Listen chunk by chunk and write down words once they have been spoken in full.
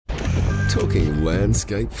Talking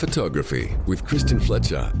landscape photography with Kristen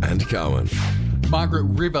Fletcher and Cowan. Margaret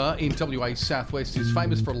River in WA Southwest is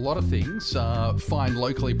famous for a lot of things. Fine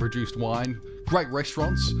locally produced wine, great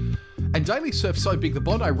restaurants, and daily surf so big the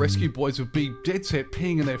Bondi Rescue Boys would be dead set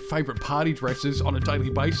peeing in their favourite party dresses on a daily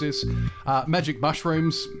basis. Magic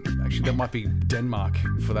mushrooms, actually that might be Denmark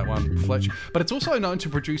for that one, Fletch. But it's also known to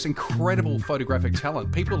produce incredible photographic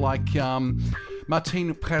talent. People like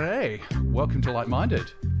Martine Perret. Welcome to Like Minded.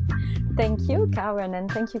 Thank you, Cowan,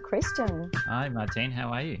 and thank you, Christian. Hi, Martine. How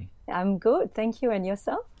are you? I'm good, thank you. And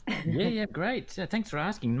yourself? Yeah, great. Thanks for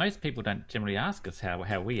asking. Most people don't generally ask us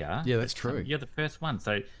how we are. Yeah, that's true. You're the first one,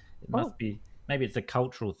 so it must be, maybe it's a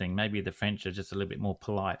cultural thing. Maybe the French are just a little bit more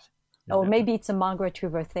polite. Maybe it's a Margaret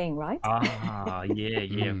River thing, right?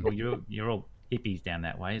 Yeah. Well, you're all hippies down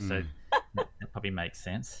that way, so that probably makes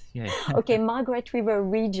sense. Yeah. Okay, Margaret River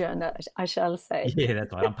region, I shall say. Yeah,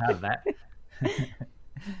 that's right. I'm part of that.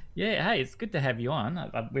 Yeah, hey, it's good to have you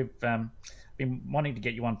on. We've been wanting to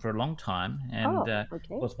get you on for a long time, and of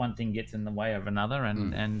course one thing gets in the way of another,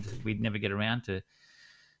 and we'd never get around to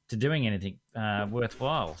doing anything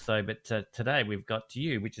worthwhile. But today we've got to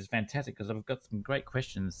you, which is fantastic because I've got some great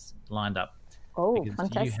questions lined up. Oh,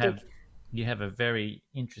 fantastic! You have a very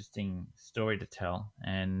interesting story to tell,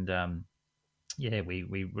 and we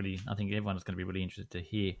really, I think everyone's going to be really interested to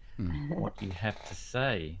hear what you have to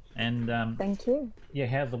say. And thank you. Yeah,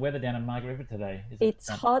 how's the weather down in Margaret River today? It's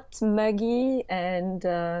hot, muggy, and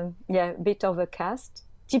a bit overcast.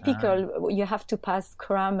 Typical. You have to pass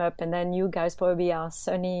Cramup, and then you guys probably are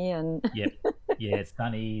sunny and. It's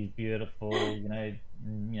sunny, beautiful.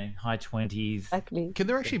 High 20s. Exactly. Can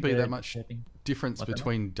there actually be that much difference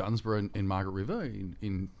between Dunsborough and Margaret River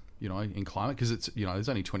in climate? Because it's, there's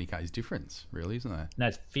only 20 k's difference, really, isn't there? No,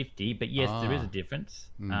 it's 50, but yes, there is a difference.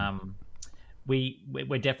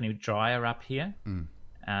 We're definitely drier up here,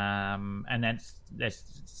 and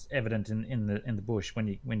that's evident in the bush. When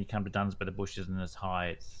you come to Dunsborough, the bush isn't as high.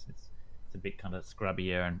 It's a bit kind of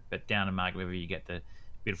scrubbier, but down in Margaret River you get the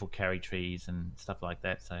beautiful carry trees and stuff like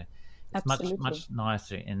that. So it's much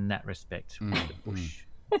nicer in that respect with the bush.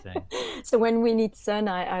 So when we need sun,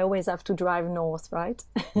 I always have to drive north, right?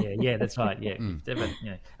 Yeah, that's right. Yeah,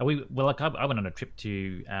 I went on a trip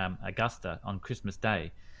to Augusta on Christmas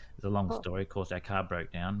Day. It's a long story. Of course, our car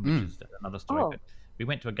broke down, which is another story. But we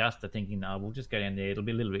went to Augusta thinking, we'll just go down there. It'll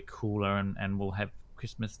be a little bit cooler, and we'll have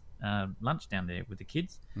Christmas lunch down there with the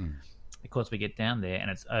kids. Of course, we get down there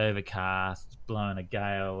and it's overcast, it's blowing a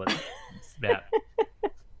gale. It's about,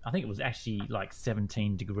 I think it was actually like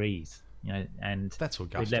 17 degrees. And that's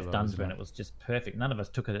what we left Dunsborough and it was just perfect. None of us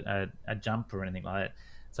took a jump or anything like that.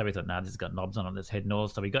 So we thought, this has got knobs on it, let's head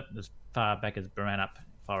north. So we got as far back as Baranup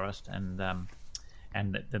Forest, and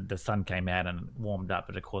the sun came out and warmed up,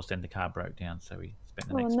 but of course then the car broke down. So we spent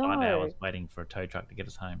the next 5 hours waiting for a tow truck to get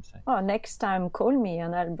us home. So next time call me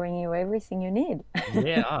and I'll bring you everything you need.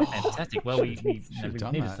 Yeah, fantastic. Well, we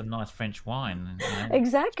needed some nice French wine.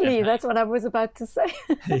 Exactly, that's what I was about to say.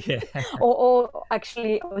 Yeah. or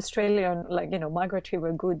actually Australian, Margaret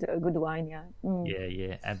River, good wine. Yeah.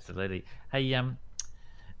 Yeah, absolutely. Hey,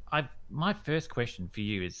 my first question for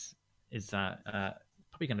you is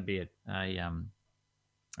probably going to be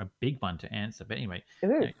a big one to answer, but anyway.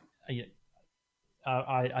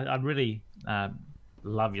 I really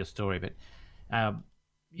love your story, but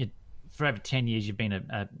for over 10 years you've been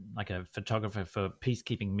a photographer for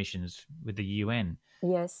peacekeeping missions with the UN.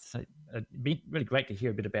 Yes. So it'd be really great to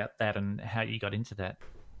hear a bit about that and how you got into that.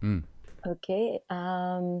 Okay.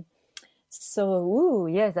 So,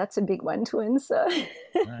 yes, that's a big one to answer.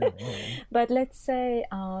 But let's say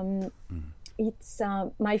it's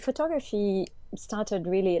my photography started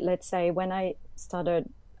really, let's say, when I started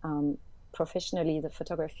professionally the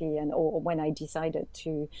photography or when I decided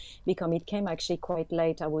to become, it came actually quite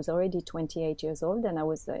late. I was already 28 years old and I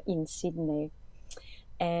was in Sydney.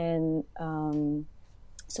 And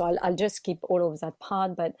so I'll just skip all of that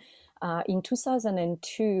part. But in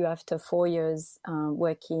 2002, after 4 years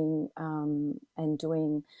working and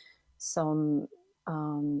doing some,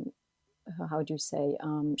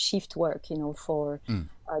 shift work, for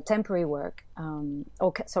temporary work,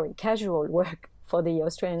 casual work for the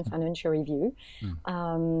Australian Financial Review.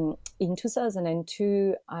 In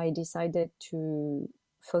 2002, I decided to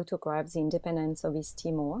photograph the independence of East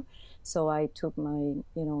Timor. So I took my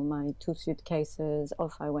 2 suitcases,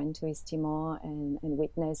 off I went to East Timor and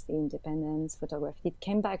witnessed the independence, photographed it,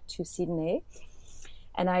 came back to Sydney.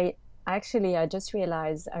 And I just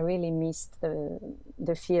realized I really missed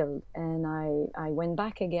the field. And I went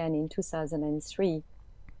back again in 2003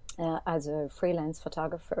 as a freelance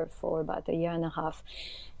photographer for about a year and a half.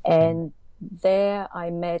 And there I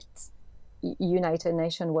met United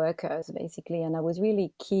Nations workers, basically. And I was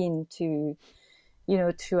really keen to,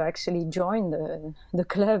 to actually join the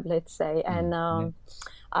club, let's say. And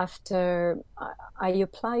after I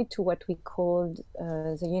applied to what we called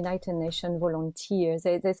the United Nations volunteers,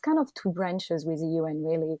 there's kind of two branches with the UN,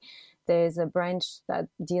 really. There's a branch that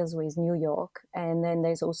deals with New York, and then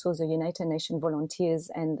there's also the United Nations volunteers,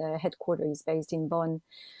 and the headquarters is based in Bonn.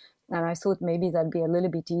 And I thought maybe that'd be a little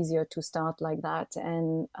bit easier to start like that.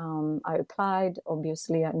 And I applied.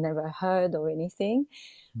 Obviously, I never heard or anything.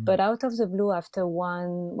 But out of the blue, after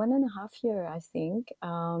 1.5 years, I think,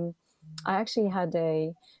 I actually had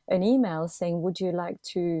an email saying, would you like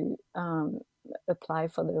to apply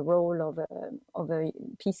for the role of a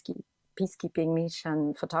peacekeeping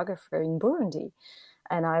mission photographer in Burundi?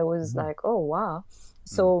 And I was like, oh, wow.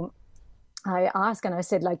 So I asked and I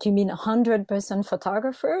said, like, you mean 100%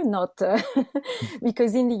 photographer? Not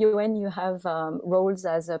because in the UN you have roles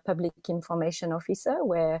as a public information officer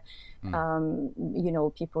where,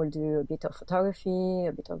 people do a bit of photography,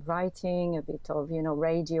 a bit of writing, a bit of,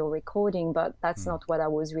 radio recording, but that's not what I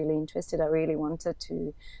was really interested. I really wanted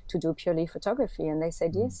to do purely photography. And they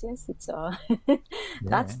said, yes, it's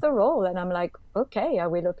that's the role. And I'm like, okay, I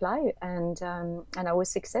will apply. And I was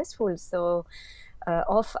successful. So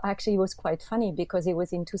off actually was quite funny because it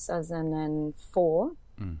was in 2004.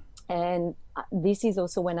 And this is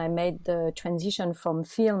also when I made the transition from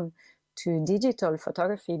film to digital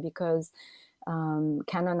photography, because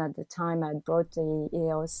Canon at the time had brought the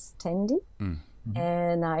EOS 10D.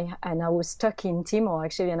 And I was stuck in Timor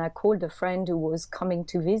actually, and I called a friend who was coming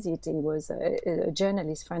to visit. He was a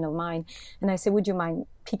journalist friend of mine, and I said, would you mind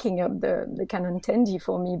picking up the Canon 10D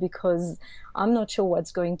for me, because I'm not sure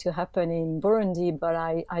what's going to happen in Burundi, but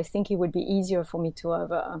I think it would be easier for me to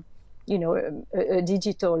have a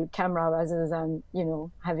digital camera rather than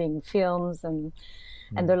having films and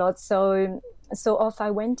a lot. So off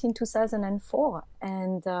I went in 2004,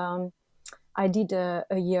 and I did a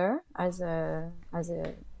year as a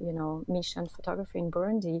mission photographer in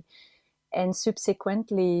Burundi, and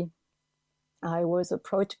subsequently I was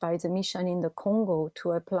approached by the mission in the Congo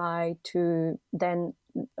to apply to then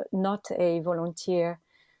not a volunteer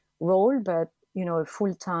role, but a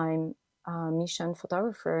full-time mission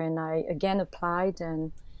photographer. And I again applied,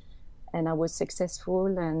 and I was successful.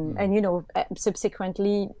 And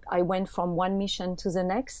subsequently I went from one mission to the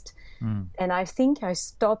next. And I think I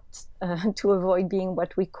stopped to avoid being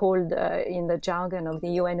what we called in the jargon of the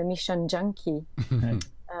UN a mission junkie.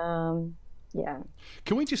 Yeah.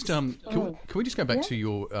 Can we just can we just go back to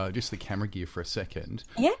your just the camera gear for a second?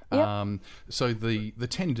 Yeah. So the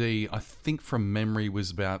 10D, I think from memory,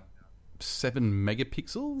 was about 7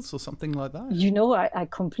 megapixels or something like that. I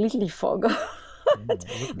completely forgot.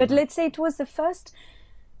 But let's say it was the first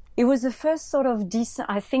sort of decent,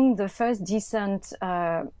 I think the first decent,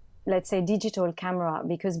 let's say, digital camera,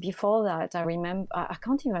 because before that, I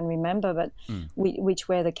can't even remember, but which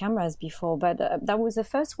were the cameras before, but that was the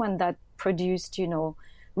first one that produced,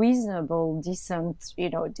 reasonable, decent,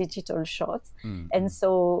 digital shots. And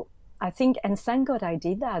so I think, and thank God I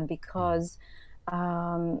did that, because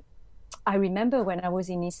I remember when I was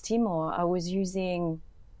in East Timor, I was using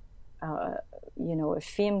a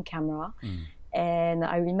film camera, and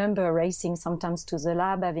I remember racing sometimes to the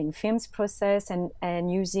lab, having films processed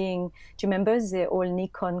and using, do you remember the old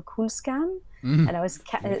Nikon Coolscan? And I was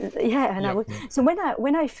so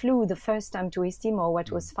when I flew the first time to East Timor,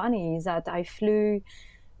 what was funny is that I flew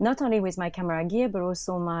not only with my camera gear but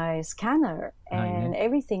also my scanner and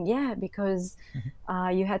everything, because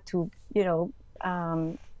you had to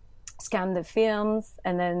scan the films,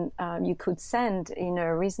 and then you could send in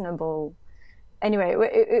a reasonable. Anyway,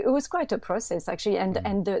 it was quite a process actually, and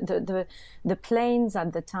the planes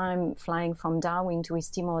at the time flying from Darwin to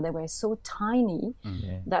East Timor, they were so tiny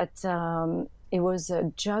that it was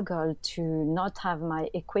a juggle to not have my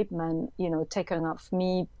equipment, taken off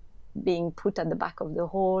me, being put at the back of the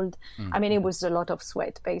hold. I mean, it was a lot of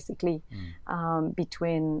sweat basically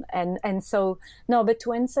between and so no. But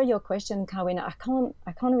to answer your question, Carwyn, I can't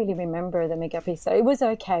really remember the megapixel. It was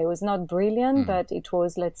okay. It was not brilliant, but it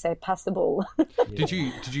was, let's say, passable. Did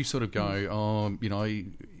you sort of go,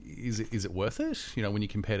 is it worth it? When you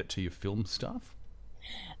compared it to your film stuff.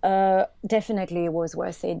 Definitely it was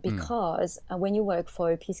worth it, because when you work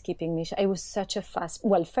for a peacekeeping mission, it was such a fast.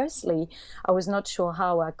 Well, firstly, I was not sure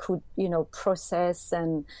how I could, process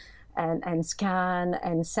and and scan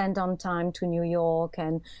and send on time to New York.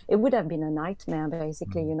 And it would have been a nightmare,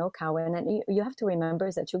 basically, you know, Cowan. And you have to remember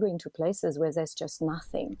that you're going to places where there's just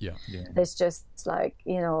nothing. Yeah. There's just like,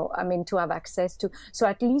 you know, I mean, to have access to. So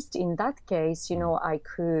at least in that case, you know, I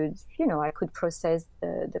could process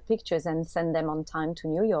the pictures and send them on time to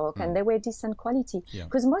New York. And they were decent quality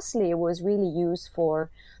because mostly it was really used for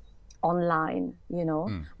online, you know.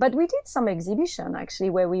 But we did some exhibition actually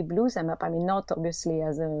where we blew them up. I mean, not obviously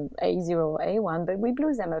as a A0 or A1, but we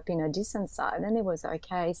blew them up in a decent size, and it was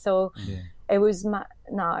okay. So it was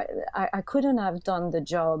I couldn't have done the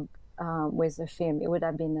job with the film. It would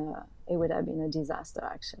have been a disaster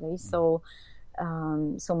actually. So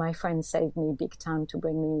my friend saved me big time to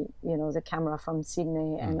bring me, you know, the camera from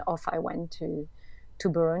Sydney, and off I went to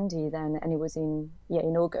Burundi then, and it was in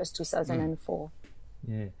August 2004.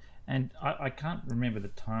 Yeah. And I can't remember the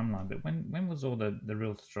timeline, but when was all the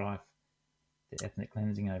real strife, the ethnic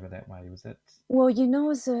cleansing over that way? Was that? Well, you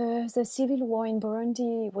know, the civil war in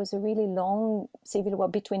Burundi was a really long civil war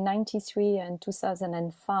between 1993 and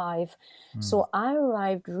 2005. So I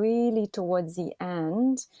arrived really towards the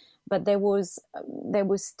end, but there was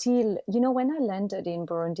still, you know, when I landed in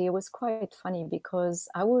Burundi, it was quite funny because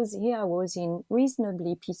I was in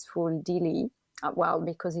reasonably peaceful Dili. Well,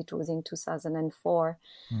 because it was in 2004.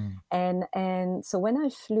 And so when I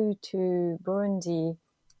flew to Burundi,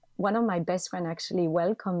 one of my best friends actually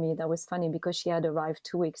welcomed me. That was funny because she had arrived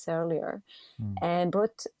 2 weeks earlier and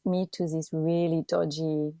brought me to this really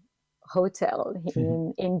dodgy hotel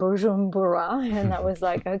in Bujumbura. And I was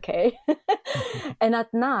like, okay. And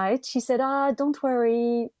at night, she said, don't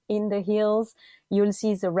worry, in the hills, you'll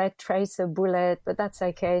see the red tracer bullet, but that's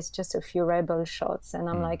okay. It's just a few rebel shots. And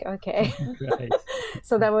I'm like, okay.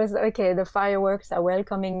 So that was okay. The fireworks are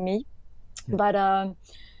welcoming me. But,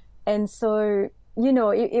 and so, you know,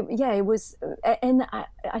 it was, and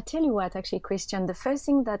I tell you what, actually, Christian, the first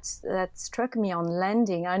thing that struck me on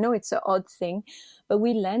landing, I know it's an odd thing, but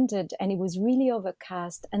we landed and it was really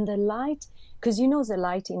overcast, and the light, because you know the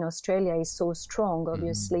light in Australia is so strong,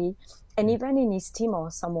 obviously, and even in East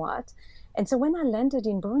Timor somewhat. And so when I landed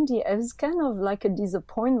in Burundi, it was kind of like a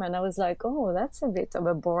disappointment. I was like, oh, that's a bit of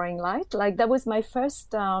a boring light. Like that was my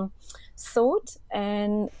first thought.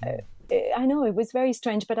 And I know it was very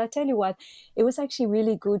strange, but I tell you what, it was actually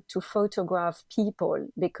really good to photograph people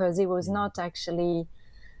because it was not actually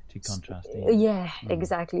too contrasting. Yeah,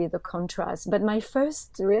 exactly, the contrast. But my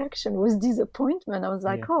first reaction was disappointment. I was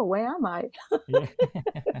like, oh, where am I?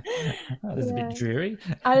 That was a bit dreary.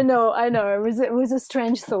 I know. It was a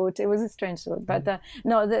strange thought. But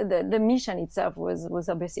no, the mission itself was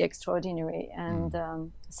obviously extraordinary,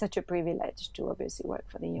 and such a privilege to obviously work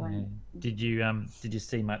for the UN. Did you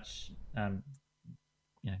see much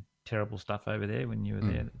terrible stuff over there when you were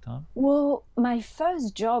there at the time? Well, my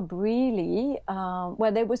first job really,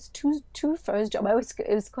 there was two first jobs.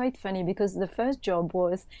 It was quite funny because the first job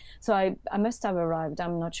was, so I must have arrived,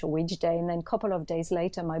 I'm not sure which day, and then a couple of days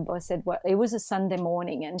later my boss said, well, it was a Sunday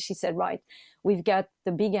morning, and she said, right, we've got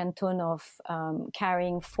the big Antonov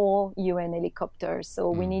carrying 4 UN helicopters,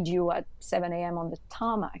 so we need you at 7 a.m. on the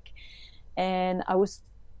tarmac. And I was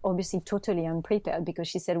obviously totally unprepared because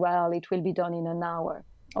she said, well, it will be done in an hour.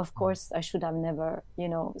 Of course, I should have never,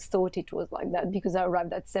 thought it was like that because I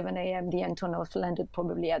arrived at 7 a.m. The Antonov landed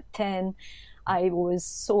probably at 10. I was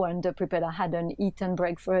so underprepared. I hadn't eaten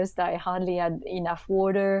breakfast. I hardly had enough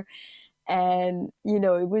water. And,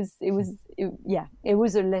 it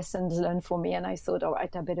was a lesson learned for me. And I thought, all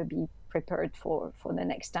right, I better be prepared for the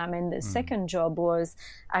next time. And the second job was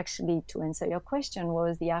actually, to answer your question,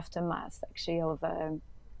 was the aftermath actually of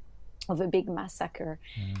a big massacre,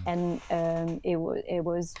 and it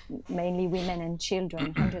was mainly women and children,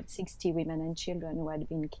 160 women and children who had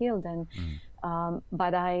been killed, and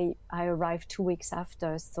but I arrived 2 weeks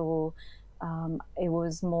after, so it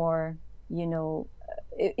was more,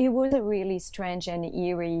 it was a really strange and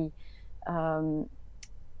eerie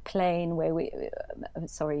plane where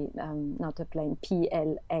not a plane,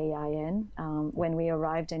 PLAIN, when we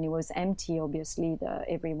arrived, and it was empty. Obviously,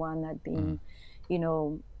 everyone had been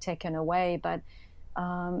taken away. But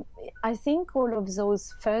I think all of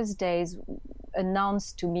those first days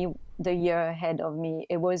announced to me the year ahead of me.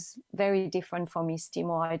 It was very different from East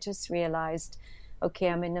Timor. I just realized, okay,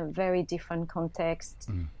 I'm in a very different context.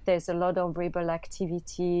 There's a lot of rebel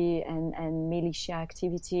activity and militia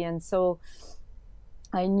activity. And so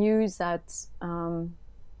I knew that,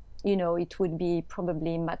 it would be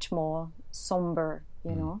probably much more somber,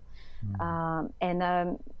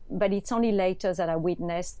 but it's only later that I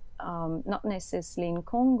witnessed, not necessarily in in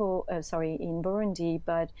Burundi,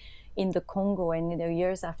 but, in the Congo, and in the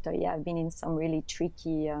years after, I've been in some really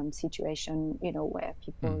tricky situation, where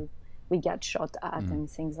people we get shot at and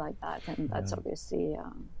things like that, and that's obviously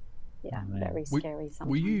very scary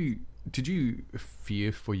sometimes. Did you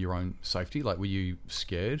fear for your own safety? Like, were you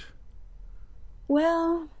scared?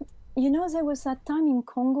 Well, there was that time in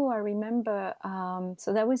Congo, I remember,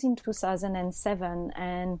 so that was in 2007,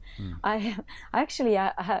 and I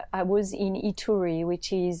was in Ituri,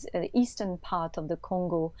 which is the eastern part of the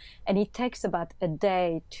Congo, and it takes about a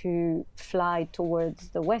day to fly towards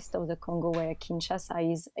the west of the Congo, where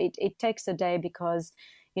Kinshasa is. It takes a day because,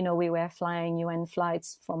 we were flying UN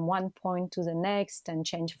flights from one point to the next and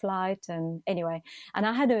change flight, and anyway, and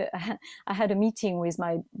I had a meeting with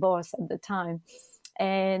my boss at the time.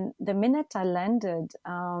 And the minute I landed,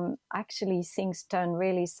 actually things turned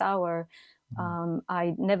really sour.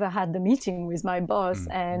 I never had the meeting with my boss,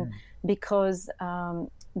 and because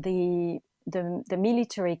the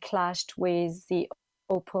military clashed with the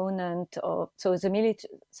opponent,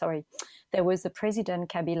 there was the President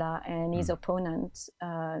Kabila and his opponent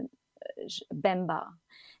Bemba,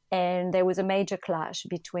 and there was a major clash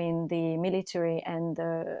between the military and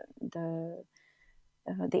the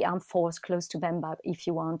armed force close to Bemba, if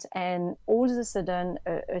you want. And all of a sudden,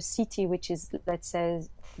 a city which is, let's say,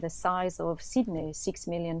 the size of Sydney, 6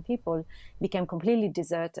 million people, became completely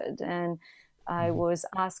deserted. And I was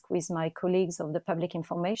asked with my colleagues of the public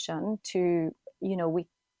information to,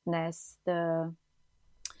 witness the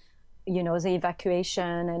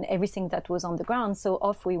evacuation and everything that was on the ground. So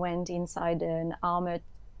off we went inside an armored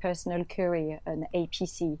personnel carrier, an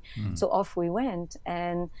APC. So off we went,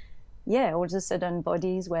 and all of a sudden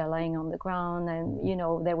bodies were lying on the ground, and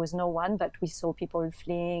there was no one, but we saw people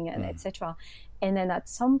fleeing and etc. And then at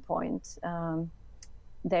some point, the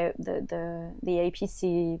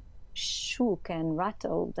APC shook and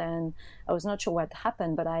rattled, and I was not sure what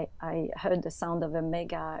happened, but I heard the sound of a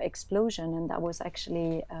mega explosion, and that was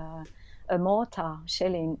actually a mortar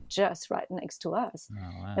shelling just right next to us. Oh,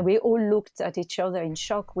 wow. And we all looked at each other in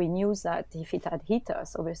shock. We knew that if it had hit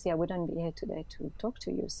us, obviously I wouldn't be here today to talk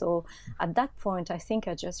to you. So at that point, I think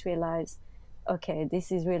I just realized, okay,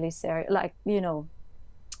 this is really serious. Like,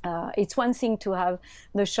 it's one thing to have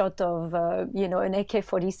the shot of, an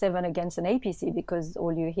AK-47 against an APC, because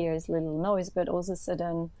all you hear is little noise, but all of a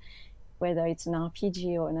sudden, whether it's an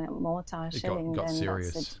RPG or a mortar shelling, got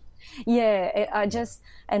serious. At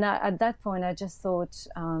that point I just thought,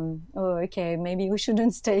 okay, maybe we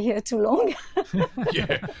shouldn't stay here too long.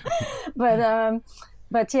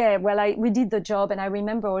 We did the job, and I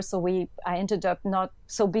remember also I ended up not,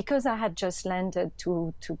 so because I had just landed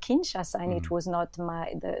to Kinshasa, and it was not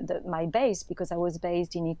my base, because I was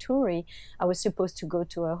based in Ituri. I was supposed to go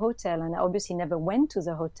to a hotel, and I obviously never went to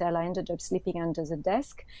the hotel. I ended up sleeping under the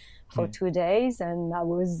desk for 2 days, and I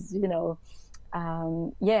was,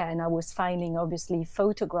 and I was filing obviously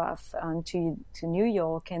photograph to New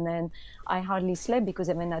York, and then I hardly slept because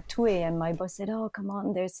even at 2 a.m. my boss said, "Oh, come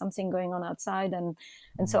on, there's something going on outside," and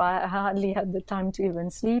so I hardly had the time to even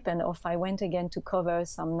sleep, and off I went again to cover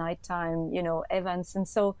some nighttime, events, and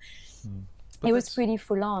so it was pretty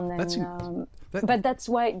full on. And but that's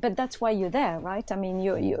why you're there, right? I mean,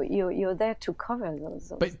 you're there to cover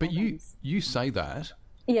those. But you say that.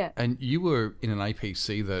 Yeah. And you were in an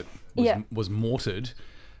APC that was mortared,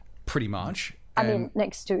 pretty much. I mean,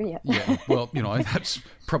 next to, Yeah, well, that's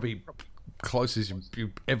probably close as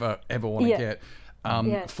you ever want to get.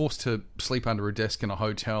 Forced to sleep under a desk in a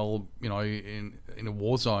hotel, in a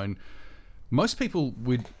war zone. Most people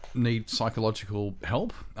would need psychological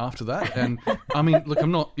help after that. And, I mean, look,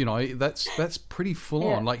 I'm not, that's pretty full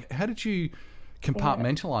on. Like, how did you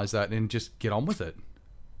compartmentalize that and just get on with it?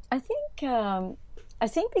 I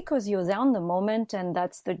think because you're there on the moment, and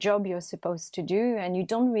that's the job you're supposed to do, and you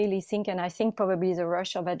don't really think, and I think probably the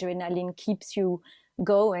rush of adrenaline keeps you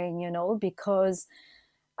going, because,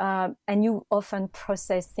 and you often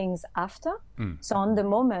process things after. So on the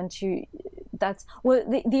moment,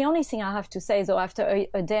 the only thing I have to say, though, after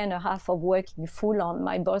a day and a half of working full on,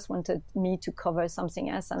 my boss wanted me to cover something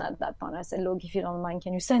else, and at that point I said, look, if you don't mind,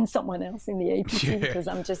 can you send someone else in the APC, because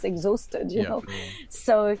I'm just exhausted, you know?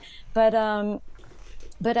 So,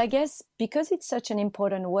 but I guess because it's such an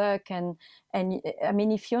important work, and I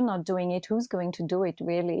mean, if you're not doing it, who's going to do it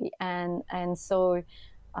really? And so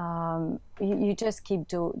you just keep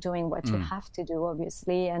doing what you have to do,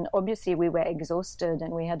 obviously. And obviously we were exhausted,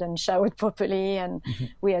 and we hadn't showered properly, and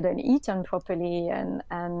we hadn't eaten properly. And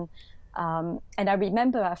I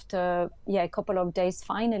remember after a couple of days,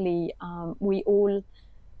 finally, we all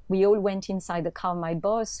went inside the car. My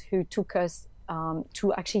boss, who took us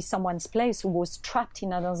to actually someone's place who was trapped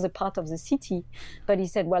in another part of the city. But he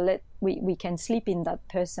said, well, we can sleep in that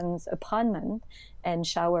person's apartment and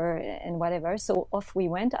shower and whatever. So off we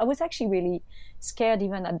went. I was actually really scared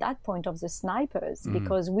even at that point of the snipers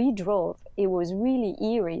because we drove. It was really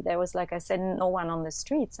eerie. There was, like I said, no one on the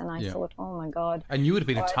streets. And I thought, oh my God. And you would have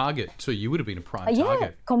been a target too. You would have been a prime target. Yeah,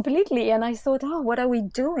 completely. And I thought, oh, what are we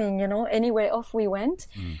doing? You know, anyway, off we went.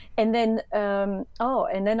 And then,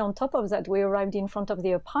 and then on top of that, we arrived in front of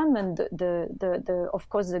the apartment. Of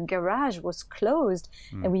course, the garage was closed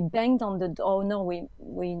and we banged on the door. Oh, no,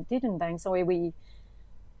 we didn't bang. Sorry, we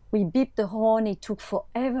beeped the horn. It took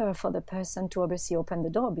forever for the person to obviously open the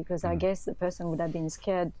door because I guess the person would have been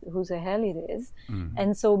scared who the hell it is.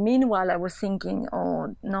 And so meanwhile, I was thinking,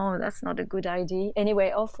 oh, no, that's not a good idea.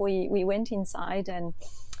 Anyway, off we went inside and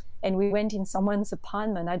we went in someone's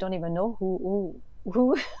apartment. I don't even know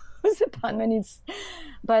whose apartment it's.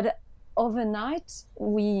 But overnight,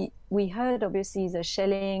 we heard obviously the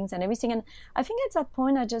shellings and everything. And I think at that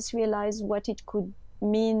point, I just realized what it could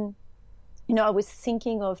mean. You know, I was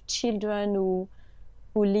thinking of children who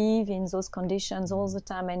live in those conditions all the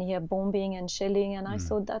time and hear bombing and shelling, and I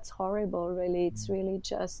thought that's horrible. Really, it's really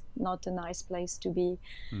just not a nice place to be.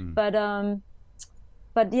 But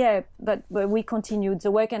we continued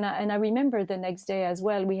the work, and I remember the next day as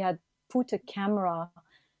well. We had put a camera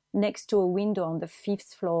next to a window on the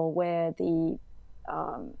 5th floor where the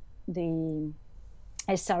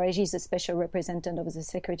SRAG, the special representative of the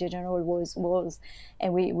Secretary General, was,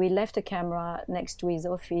 and we left a camera next to his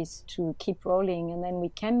office to keep rolling, and then we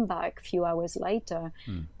came back a few hours later,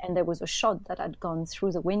 and there was a shot that had gone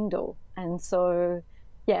through the window, and so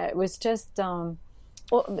it was just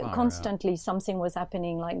constantly something was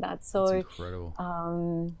happening like that. So that's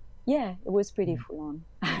incredible. It was pretty full on.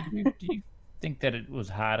 Do you think that it was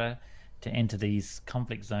harder to enter these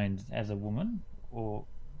conflict zones as a woman, or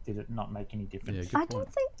did it not make any difference? I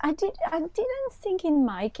didn't think in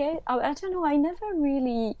my case. I don't know. I never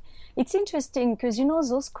really. It's interesting because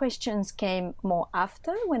those questions came more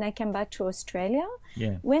after when I came back to Australia.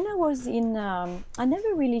 Yeah. When I was in, I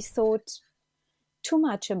never really thought too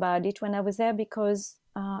much about it when I was there because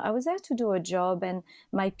I was there to do a job, and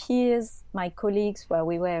my peers, my colleagues,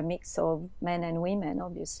 we were a mix of men and women,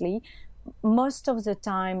 obviously. Most of the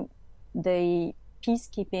time, the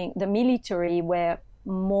peacekeeping, the military were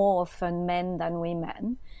more often men than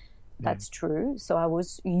women. That's true. So I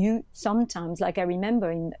was sometimes, like I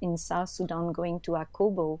remember in South Sudan going to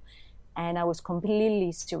Akobo, and I was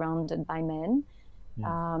completely surrounded by men,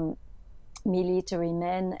 military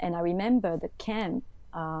men. And I remember the camp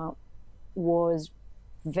was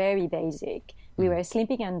very basic. We were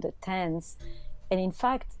sleeping under tents. And in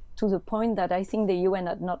fact, to the point that I think the UN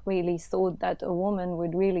had not really thought that a woman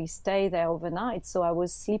would really stay there overnight. So I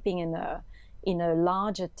was sleeping in a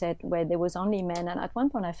larger tent where there was only men, and at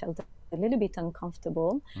one point I felt a little bit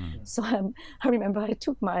uncomfortable. So I remember I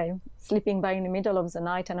took my sleeping bag in the middle of the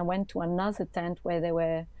night and I went to another tent where there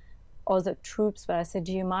were other troops, but I said,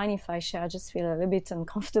 do you mind if I share? I just feel a little bit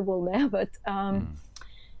uncomfortable there. But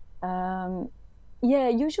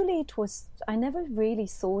usually it was, I never really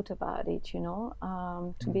thought about it,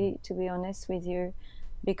 to be honest with you,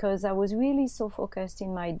 because I was really so focused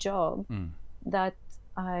in my job that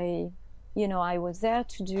I was there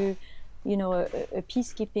to do, a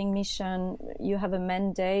peacekeeping mission. You have a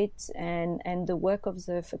mandate, and the work of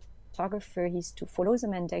the photographer is to follow the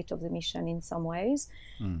mandate of the mission in some ways.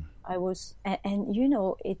 I was, and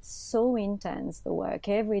it's so intense, the work.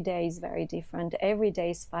 Every day is very different. Every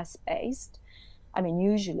day is fast-paced. I mean,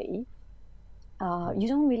 usually, you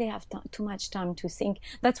don't really have too much time to think.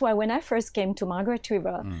 That's why when I first came to Margaret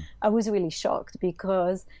River, I was really shocked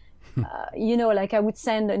because like I would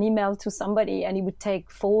send an email to somebody and it would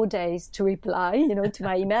take 4 days to reply, to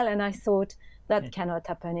my email. And I thought that cannot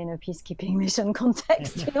happen in a peacekeeping mission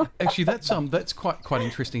context. Actually, that's quite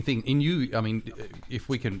interesting thing. In you, I mean, if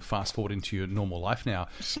we can fast forward into your normal life now,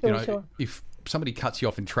 sure. If somebody cuts you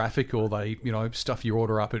off in traffic or they, stuff your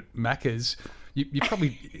order up at Macca's, it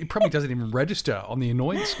probably doesn't even register on the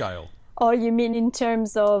annoyance scale. Oh, you mean in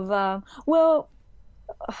terms of, I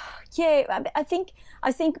think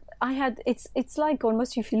I had, it's like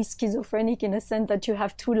almost you feel schizophrenic in a sense that you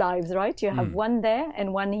have two lives, right? You have one there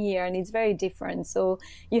and one here, and it's very different. So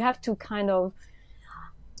you have to kind of,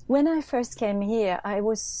 when I first came here, I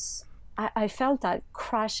felt I'd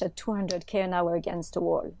crash at 200 km an hour against a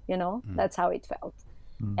wall, that's how it felt.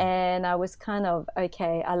 And I was kind of,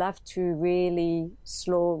 okay, I'll have to really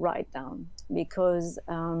slow right down because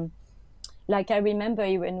Like I remember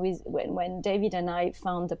when David and I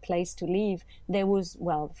found a place to live, there was,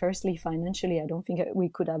 well, firstly, financially, I don't think we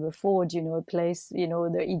could have afford, a place, the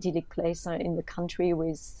idyllic place in the country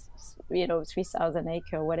with, 3,000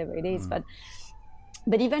 acre or whatever it is.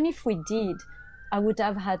 But even if we did, I would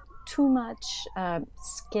have had too much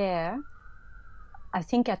scare, I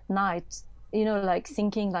think, at night, like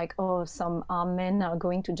thinking like, oh, some armed men are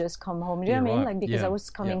going to just come home. Do you know what I mean? Like, because I was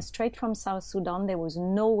coming straight from South Sudan, there was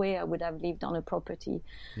no way I would have lived on a property.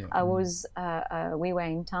 I was, we were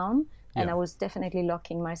in town, and I was definitely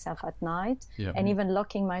locking myself at night, and even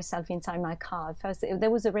locking myself inside my car. First,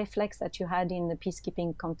 there was a reflex that you had in the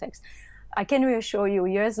peacekeeping context. I can reassure you,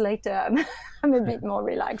 years later, I'm a bit more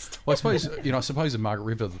relaxed. Well, I suppose in Margaret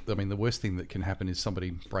River, I mean, the worst thing that can happen is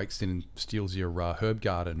somebody breaks in and steals your herb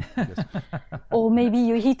garden. Or maybe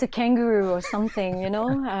you hit a kangaroo or something,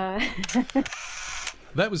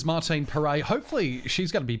 That was Martine Perret. Hopefully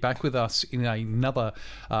she's going to be back with us in another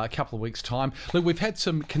couple of weeks' time. Look, we've had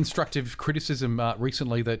some constructive criticism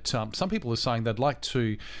recently that some people are saying they'd like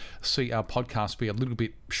to see our podcast be a little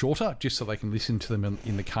bit shorter, just so they can listen to them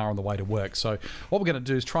in the car on the way to work. So what we're going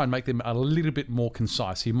to do is try and make them a little bit more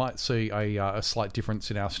concise. You might see a slight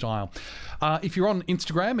difference in our style. If you're on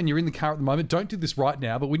Instagram and you're in the car at the moment, don't do this right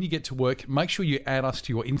now, but when you get to work, make sure you add us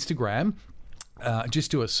to your Instagram. Just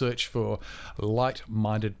do a search for Light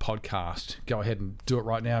Minded Podcast. Go ahead and do it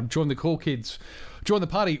right now. Join the cool kids. Join the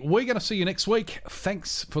party. We're going to see you next week.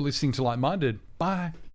 Thanks for listening to Light Minded. Bye.